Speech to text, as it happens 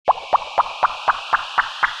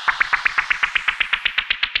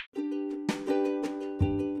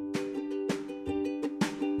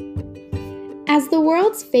As the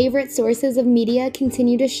world's favorite sources of media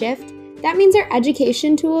continue to shift, that means our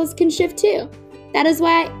education tools can shift too. That is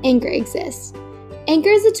why Anchor exists.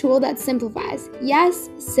 Anchor is a tool that simplifies, yes,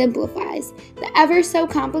 simplifies, the ever so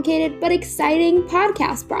complicated but exciting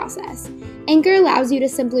podcast process. Anchor allows you to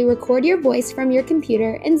simply record your voice from your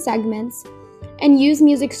computer in segments and use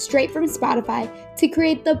music straight from Spotify to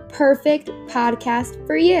create the perfect podcast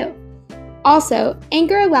for you. Also,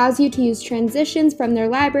 Anchor allows you to use transitions from their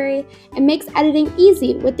library and makes editing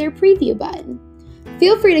easy with their preview button.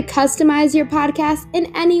 Feel free to customize your podcast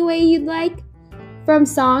in any way you'd like, from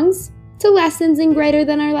songs to lessons in Greater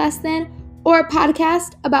Than or Less Than, or a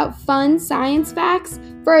podcast about fun science facts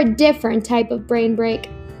for a different type of brain break.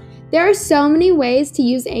 There are so many ways to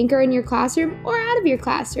use Anchor in your classroom or out of your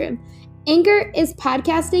classroom. Anchor is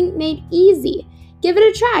podcasting made easy. Give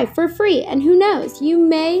it a try for free, and who knows, you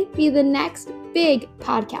may be the next big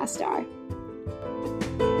podcast star.